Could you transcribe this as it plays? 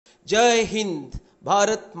Jai Hind,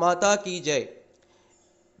 Bharat Mata Ki Jai.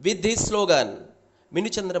 With this slogan,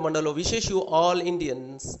 Minichandra Mandalo wishes you all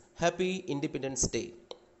Indians Happy Independence Day.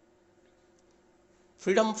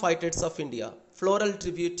 Freedom Fighters of India, floral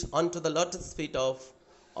tribute unto the lotus feet of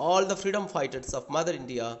all the freedom fighters of Mother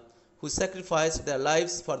India who sacrificed their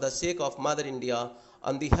lives for the sake of Mother India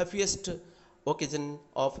on the happiest occasion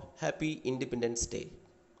of Happy Independence Day.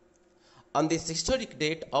 On this historic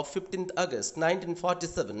date of 15th August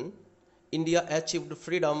 1947, India achieved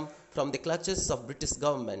freedom from the clutches of British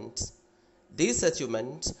government. This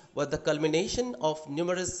achievement was the culmination of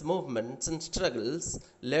numerous movements and struggles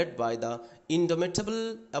led by the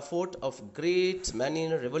indomitable effort of great many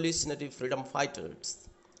revolutionary freedom fighters.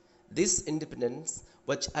 This independence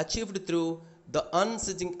was achieved through the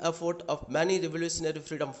unceasing effort of many revolutionary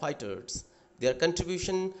freedom fighters. Their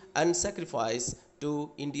contribution and sacrifice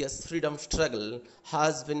to India's freedom struggle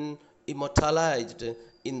has been immortalized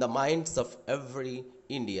in the minds of every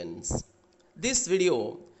Indian. This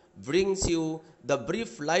video brings you the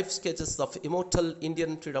brief life sketches of immortal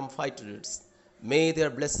Indian freedom fighters. May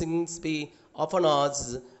their blessings be upon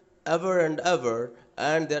us ever and ever,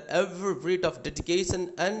 and their every breath of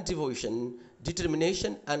dedication and devotion,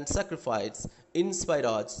 determination and sacrifice inspire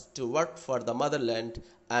us to work for the motherland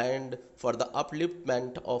and for the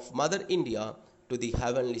upliftment of Mother India to the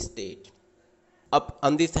heavenly state. Up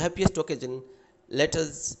on this happiest occasion, let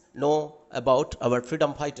us know about our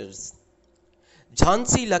freedom fighters.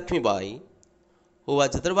 Jhansi Lakshmibai, who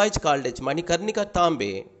was otherwise called as Manikarnika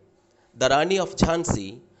Tambe, the Rani of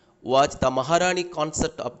Jhansi, was the Maharani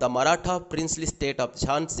consort of the Maratha princely state of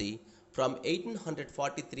Jhansi from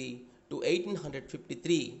 1843 to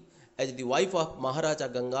 1853 as the wife of Maharaja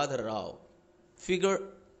Gangadhar Rao.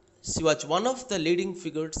 She was one of the leading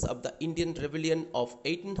figures of the Indian Rebellion of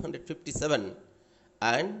 1857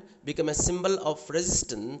 and became a symbol of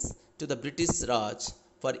resistance to the British Raj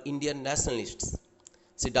for Indian nationalists.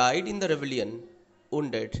 She died in the rebellion,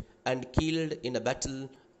 wounded and killed in a battle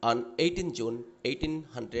on 18 June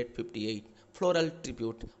 1858. Floral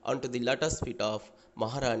tribute unto the lotus feet of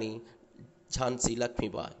Maharani Jhansi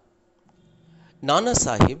Lakshmibai. Nana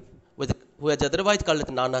Sahib, who was otherwise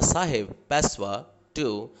called Nana Sahib Peshwa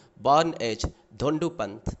II, born as Dhondu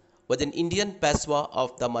Pant, was an Indian Peshwa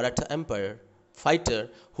of the Maratha Empire, fighter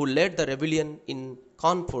who led the rebellion in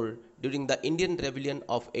Kanpur during the Indian Rebellion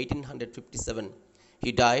of 1857.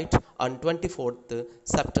 He died on 24th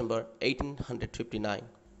September 1859.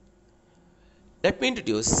 Let me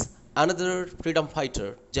introduce another freedom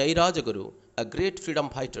fighter, Jai Rajaguru, a great freedom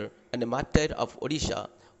fighter and a martyr of Odisha,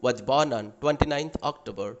 was born on 29th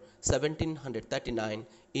October 1739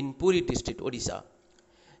 in Puri district, Odisha.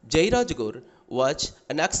 Jai Rajaguru was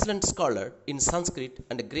an excellent scholar in Sanskrit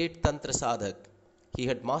and a great Tantra sadhak. He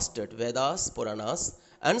had mastered Vedas, Puranas,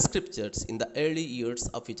 and scriptures in the early years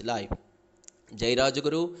of his life. Jai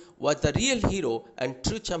Rajaguru was the real hero and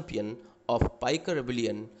true champion of Paika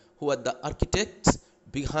rebellion, who was the architect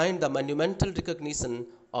behind the monumental recognition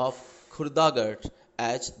of Khurdagarh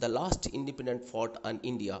as the last independent fort on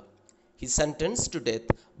India. He was sentenced to death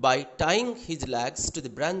by tying his legs to the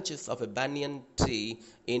branches of a banyan tree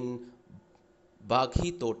in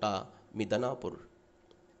Baghi Tota, Midanapur.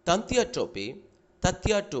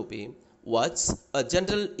 Tatya Tope was a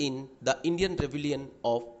general in the Indian Rebellion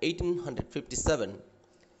of 1857.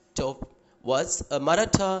 Tope was a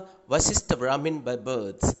Maratha Vasishtha Brahmin by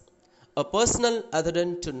birth. A personal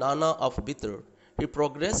adherent to Nana of Bitur, he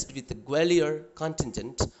progressed with the Gwalior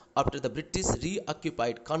contingent after the British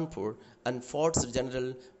reoccupied Kanpur and forced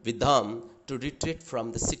General Vidham to retreat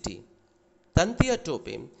from the city. Tantiya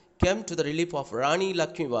Tope came to the relief of Rani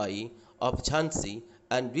Lakshmibai of Jhansi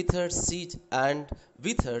and with her sieged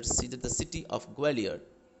the city of Gwalior.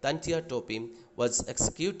 Tantiya Tope was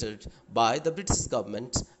executed by the British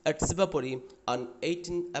government at Sivapuri on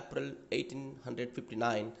 18 April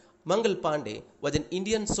 1859. Mangal Pandey was an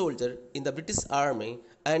Indian soldier in the British Army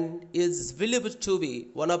and is believed to be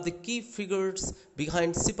one of the key figures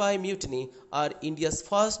behind Sipahi Mutiny or India's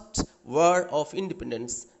first war of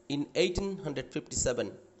independence in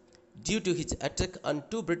 1857. Due to his attack on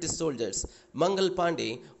two British soldiers, Mangal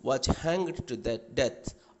Pandey was hanged to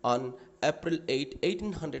death on April 8,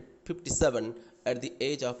 1857 at the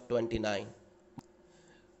age of 29.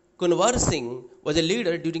 Kunwar Singh was a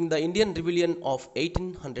leader during the Indian Rebellion of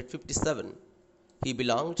 1857. He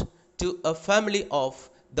belonged to a family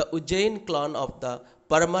of the Ujjain clan of the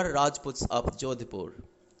Parmar Rajputs of Jodhpur.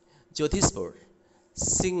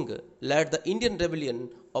 Singh led the Indian Rebellion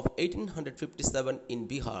of 1857 in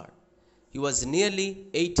Bihar. He was nearly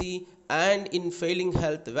 80 and in failing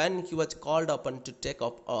health when he was called upon to take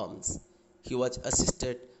up arms. He was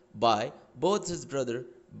assisted by both his brother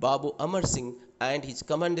Babu Amar Singh and his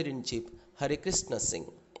commander-in-chief Hare Krishna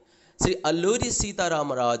Singh. Sri Alluri Sita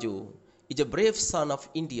Ramaraju is a brave son of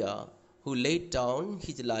India who laid down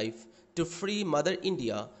his life to free Mother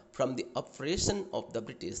India from the oppression of the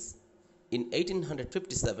British. In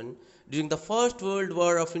 1857, during the First World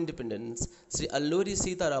War of Independence, Sri Alluri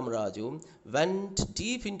Sita Ramaraju went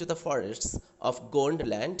deep into the forests of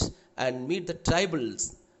Gondland and met the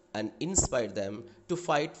tribals and inspired them to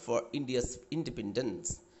fight for India's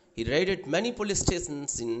independence. He raided many police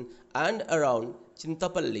stations in and around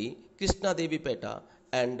Chintapalli, Krishna Devi Peta,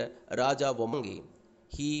 and Raja Vomangi.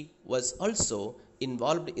 He was also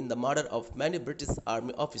involved in the murder of many British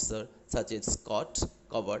Army officers such as Scott,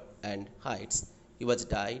 Coward, and Heights. He was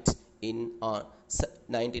died in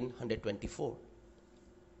 1924.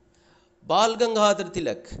 Bal Gangadhar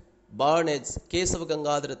Tilak, born as Kesav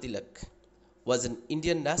Gangadhar Tilak, was an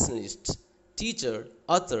Indian nationalist, teacher,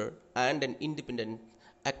 author, and an independent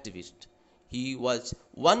activist. He was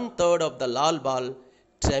one-third of the Lal Bal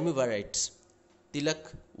triumvirate.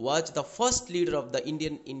 Tilak was the first leader of the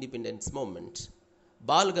Indian independence movement.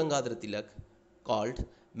 Bal Gangadhar Tilak, called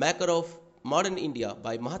maker of modern India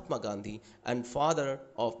by Mahatma Gandhi and father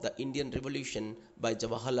of the Indian Revolution by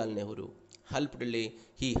Jawaharlal Nehru, helped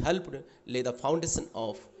lay the foundation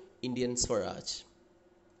of Indian Swaraj.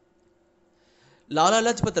 Lala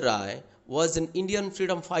Lajpat Rai was an Indian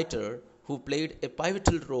freedom fighter who played a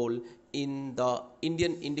pivotal role in the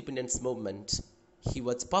Indian independence movement. He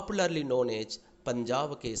was popularly known as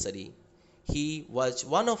Punjab Kesari. He was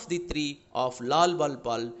one of the three of Lal Bal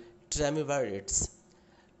Pal triumvirates.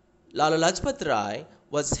 Lala Lajpat Rai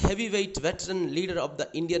was heavyweight veteran leader of the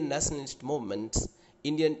Indian nationalist movements,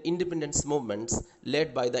 Indian independence movements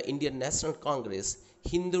led by the Indian National Congress,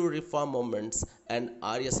 Hindu reform movements, and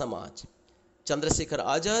Arya Samaj. Chandrasekhar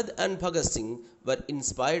Azad and Bhagat Singh were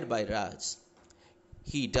inspired by Raj.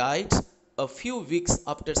 He died a few weeks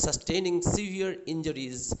after sustaining severe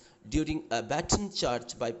injuries during a baton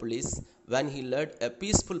charge by police when he led a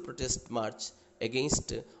peaceful protest march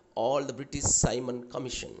against all the British Simon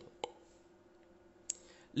Commission.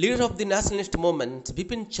 Leader of the nationalist movement,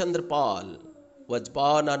 Bipin Chandra Pal, was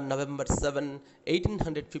born on November 7,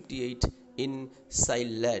 1858 in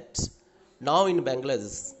Sylhet, now in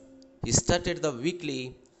Bangladesh. He started the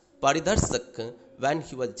weekly Paridarsak when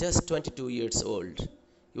he was just 22 years old.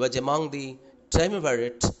 He was among the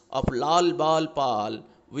triumvirate of Lal Bal Pal,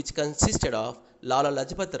 which consisted of Lala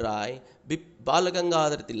Lajpat Rai, Bal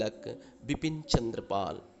Gangadhar Tilak, Bipin Chandra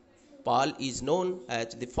Pal. Pal is known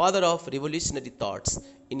as the father of revolutionary thoughts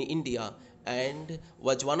in India and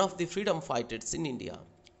was one of the freedom fighters in India.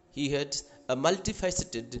 He had a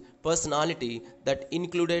multifaceted personality that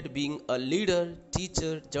included being a leader,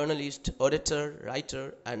 teacher, journalist, orator,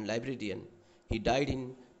 writer, and librarian. He died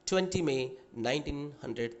in 20 May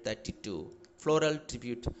 1932. Floral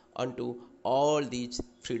tribute unto all these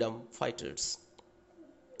freedom fighters.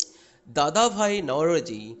 Dadabhai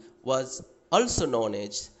Naoroji was also known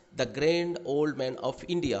as the Grand Old Man of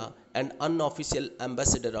India and unofficial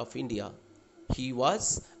ambassador of India. He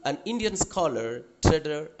was an Indian scholar,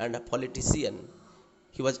 trader, and a politician.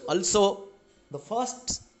 He was also the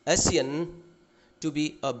first Asian to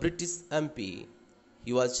be a British MP.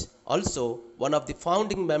 He was also one of the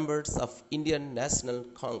founding members of Indian National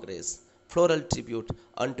Congress. Floral tribute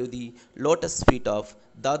unto the lotus feet of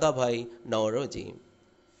Dadabhai Naoroji.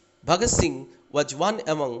 Bhagat Singh was one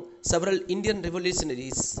among several Indian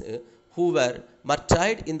revolutionaries who were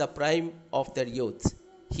martyred in the prime of their youth.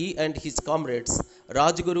 He and his comrades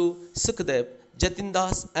Rajguru, Sukhdev, Jatin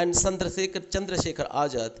Das, and Chandrasekhar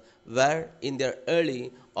Azad were in their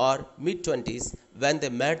early or mid-20s when they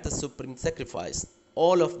made the supreme sacrifice.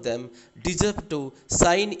 All of them deserve to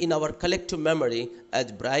shine in our collective memory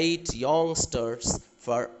as bright young stars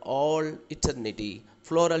for all eternity.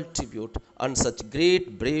 Floral tribute on such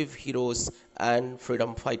great brave heroes and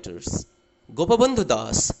freedom fighters. Gopabandhu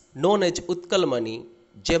Das, known as Utkalmani,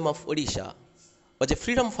 gem of Odisha, was a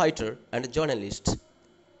freedom fighter and a journalist.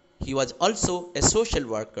 He was also a social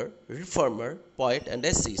worker, reformer, poet, and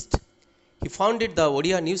essayist. He founded the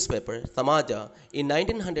Odia newspaper Samaja in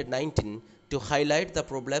 1919 to highlight the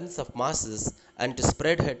problems of masses and to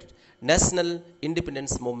spearhead national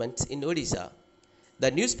independence movements in Odisha.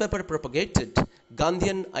 The newspaper propagated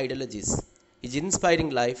Gandhian ideologies. His inspiring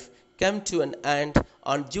life came to an end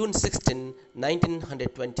on June 16,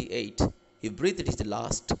 1928. He breathed his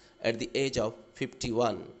last at the age of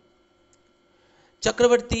 51.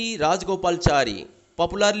 Chakravarti Rajgopalchari,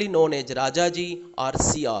 popularly known as Rajaji or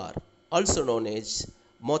CR, also known as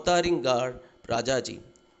Motaringar Rajaji,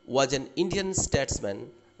 was an Indian statesman,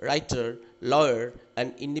 writer, lawyer,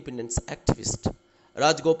 and independence activist.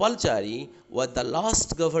 Rajgopalachari was the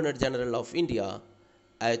last Governor General of India,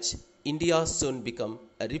 as India soon became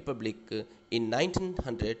a republic in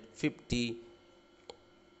 1950.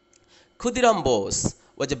 Khudiram Bose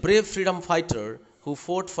was a brave freedom fighter who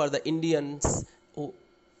fought for the Indians.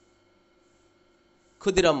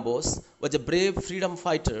 Khudiram Bose was a brave freedom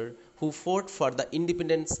fighter who fought for the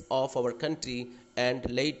independence of our country and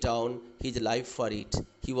laid down his life for it.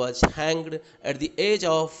 He was hanged at the age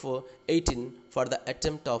of 18 for the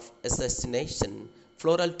attempt of assassination.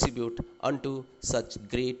 Floral tribute unto such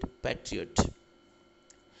great patriot.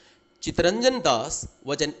 Chittaranjan Das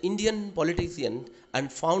was an Indian politician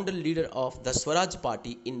and founder leader of the Swaraj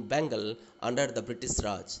Party in Bengal under the British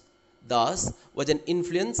Raj. Das was an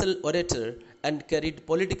influential orator and carried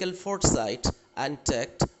political foresight and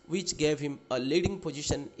tact which gave him a leading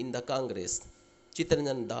position in the Congress.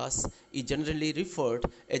 Chittaranjan Das is generally referred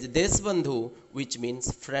as Deshbandhu, which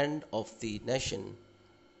means friend of the nation.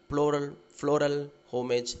 Floral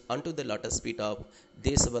homage unto the lotus feet of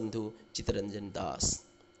Deshbandhu Chittaranjan Das.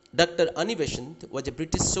 Dr. Ani Besant was a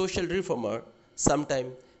British social reformer,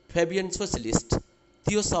 sometime Fabian socialist,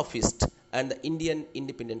 theosophist, and the Indian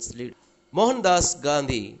independence leader. Mohandas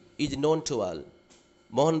Gandhi is known to all.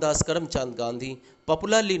 Mohandas Karamchand Gandhi,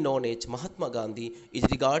 popularly known as Mahatma Gandhi, is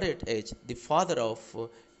regarded as the father of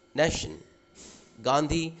nation.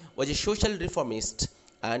 Gandhi was a social reformist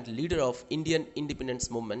and leader of Indian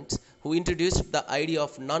independence movement who introduced the idea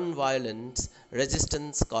of non-violent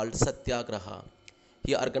resistance called Satyagraha.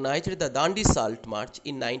 He organized the Dandi Salt March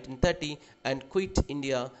in 1930 and Quit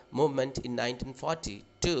India movement in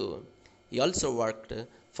 1942. He also worked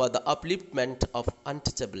for the upliftment of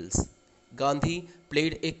untouchables. Gandhi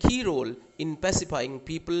played a key role in pacifying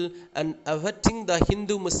people and averting the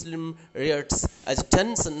Hindu-Muslim riots as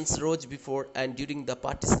tensions rose before and during the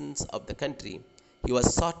partitions of the country. He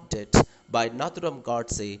was shot dead by Nathuram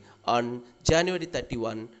Godse on January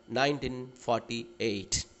 31,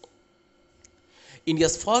 1948.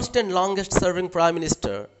 India's first and longest serving Prime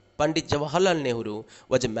Minister, Pandit Jawaharlal Nehru,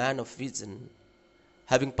 was a man of vision.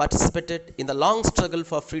 Having participated in the long struggle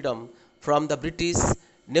for freedom from the British,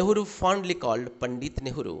 Nehru fondly called Pandit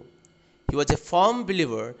Nehru. He was a firm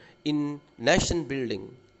believer in nation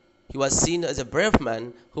building. He was seen as a brave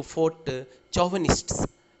man who fought chauvinists,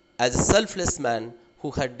 as a selfless man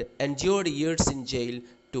who had endured years in jail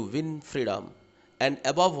to win freedom, and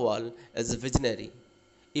above all, as a visionary.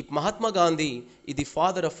 If Mahatma Gandhi is the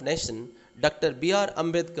father of nation, Dr. B.R.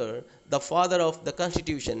 Ambedkar, the father of the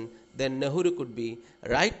constitution, then Nehru could be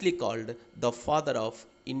rightly called the father of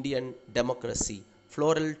Indian democracy.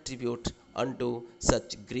 Floral tribute unto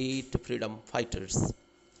such great freedom fighters.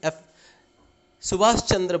 Subhash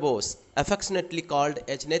Chandra Bose, affectionately called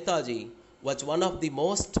as Netaji, was one of the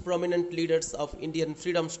most prominent leaders of Indian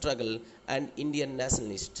freedom struggle and Indian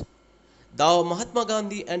nationalist. Though Mahatma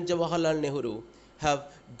Gandhi and Jawaharlal Nehru have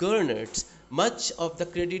garnered much of the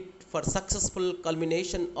credit for successful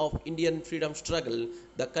culmination of Indian freedom struggle,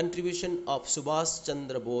 the contribution of Subhash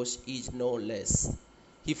Chandra Bose is no less.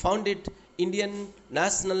 He founded Indian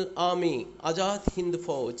National Army Azad Hind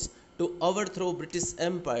Fauj to overthrow British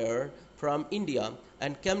Empire from India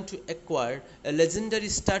and came to acquire a legendary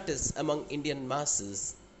status among Indian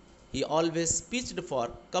masses. He always pitched for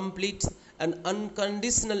complete and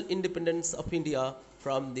unconditional independence of India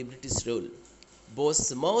from the British rule.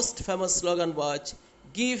 Bose's most famous slogan was,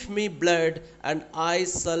 "Give me blood and I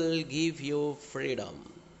shall give you freedom."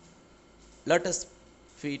 Lotus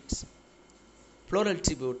feet, floral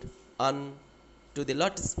tribute to the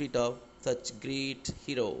lotus feet of such great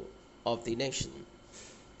hero of the nation.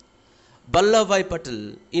 Vallabhbhai Patel,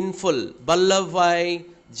 in full, Vallabhbhai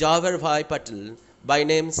Jawaharlal Patel, by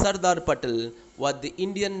name Sardar Patel, was the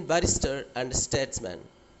Indian barrister and statesman,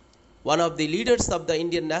 one of the leaders of the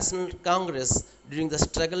Indian National Congress during the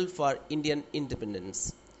struggle for Indian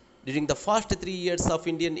independence. During the first 3 years of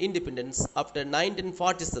Indian independence after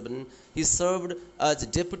 1947, he served as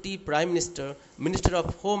Deputy Prime Minister, Minister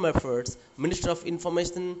of Home Affairs, Minister of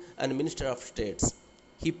Information, and Minister of States.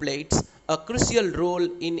 He played a crucial role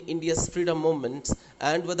in India's freedom movement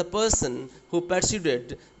and was the person who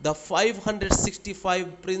persuaded the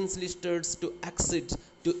 565 princely states to accede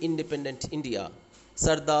to independent India.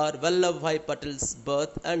 Sardar Vallabhbhai Patel's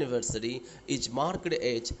birth anniversary is marked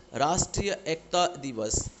as Rashtriya Ekta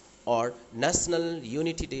Divas or National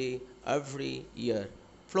Unity Day every year.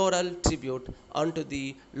 Floral tribute unto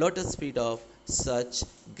the lotus feet of such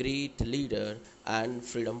great leader and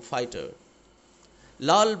freedom fighter.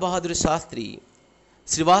 Lal Bahadur Shastri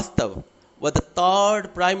Srivastav was the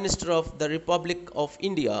third Prime Minister of the Republic of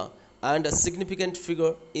India and a significant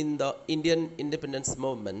figure in the Indian independence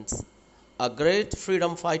movement. A great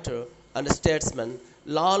freedom fighter and statesman,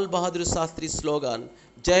 Lal Bahadur Shastri's slogan,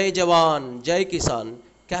 Jai Jawan, Jai Kisan,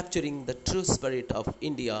 capturing the true spirit of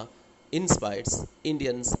India, inspires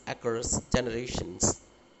Indians across generations.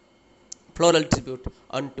 Floral tribute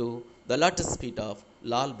unto the lotus feet of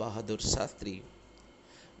Lal Bahadur Shastri.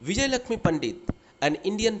 Vijay Lakshmi Pandit, an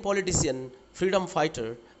Indian politician, freedom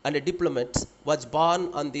fighter, and a diplomat, was born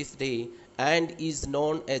on this day and is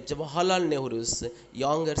known as Jawaharlal Nehru's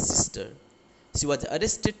younger sister. She was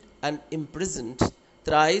arrested and imprisoned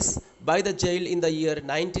thrice by the jail in the year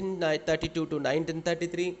 1932 to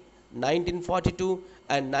 1933, 1942,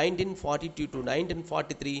 and 1942 to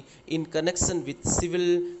 1943 in connection with civil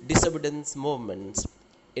disobedience movements.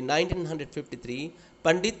 In 1953,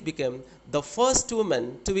 Pandit became the first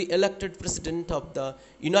woman to be elected president of the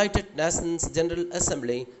United Nations General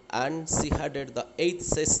Assembly, and she headed the 8th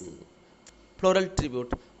session. Floral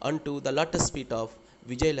tribute unto the lotus feet of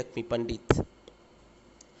Vijay Lakshmi Pandit.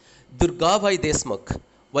 Durgabhai Deshmukh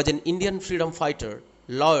was an Indian freedom fighter,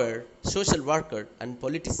 lawyer, social worker, and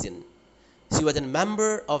politician. She was a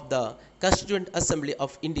member of the Constituent Assembly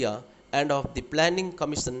of India and of the Planning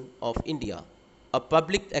Commission of India. A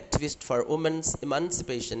public activist for women's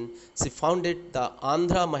emancipation, she founded the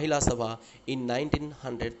Andhra Mahila Sabha in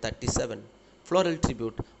 1937. Floral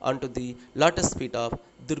tribute unto the lotus feet of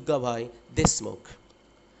Durgabhai Deshmukh.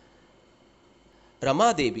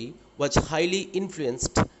 Rama Devi was highly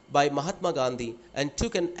influenced by Mahatma Gandhi and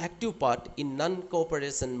took an active part in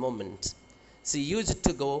non-cooperation movement. She used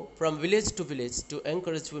to go from village to village to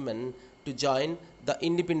encourage women to join the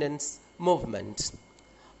independence movement.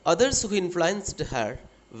 Others who influenced her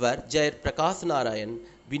were Jai Prakash Narayan,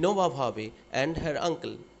 Vinoba Bhave, and her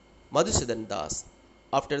uncle Madhusudan Das.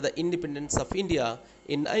 After the independence of India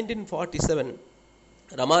in 1947,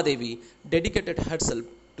 Ramadevi dedicated herself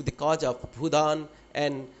to the cause of Bhudan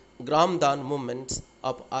and Gramdan movements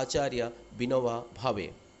of Acharya Vinoba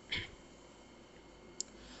Bhave.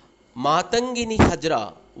 Matangini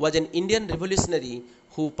Hajra was an Indian revolutionary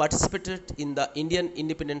who participated in the Indian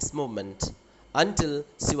independence movement until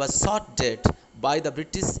she was shot dead by the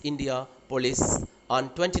British India police on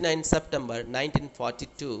 29 September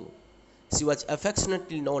 1942. She was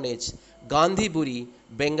affectionately known as Gandhi Buri,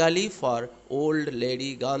 Bengali for Old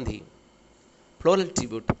Lady Gandhi. Floral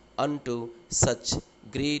tribute unto such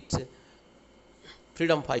great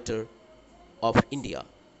freedom fighter of India.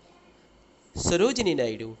 Sarojini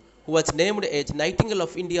Naidu, who was named as Nightingale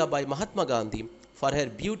of India by Mahatma Gandhi for her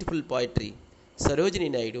beautiful poetry. Sarojini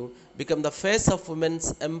Naidu became the face of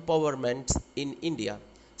women's empowerment in India.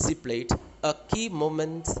 She played a key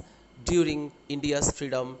moment during India's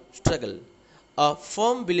freedom struggle. A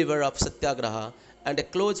firm believer of Satyagraha and a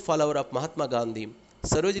close follower of Mahatma Gandhi,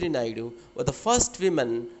 Sarojini Naidu was the first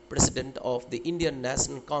woman president of the Indian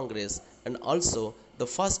National Congress and also the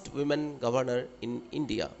first women governor in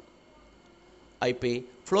India. I pay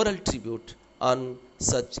floral tribute on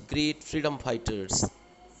such great freedom fighters.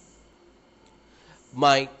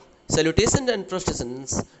 My salutations and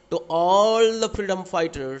protestations to all the freedom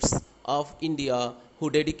fighters of India who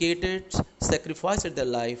dedicated, sacrificed their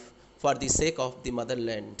life for the sake of the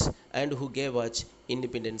motherland and who gave us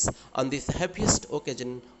independence on this happiest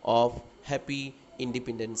occasion of Happy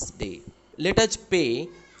Independence Day. Let us pay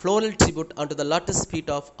floral tribute unto the lotus feet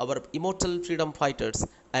of our immortal freedom fighters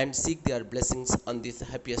and seek their blessings on this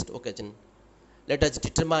happiest occasion. Let us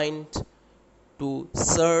determine to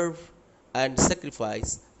serve and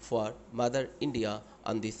sacrifice for Mother India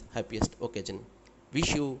on this happiest occasion.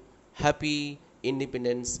 Wish you Happy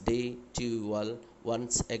Independence Day to you all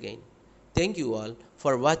once again. Thank you all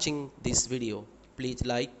for watching this video. Please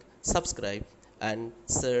like, subscribe and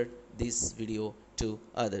share this video to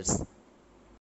others.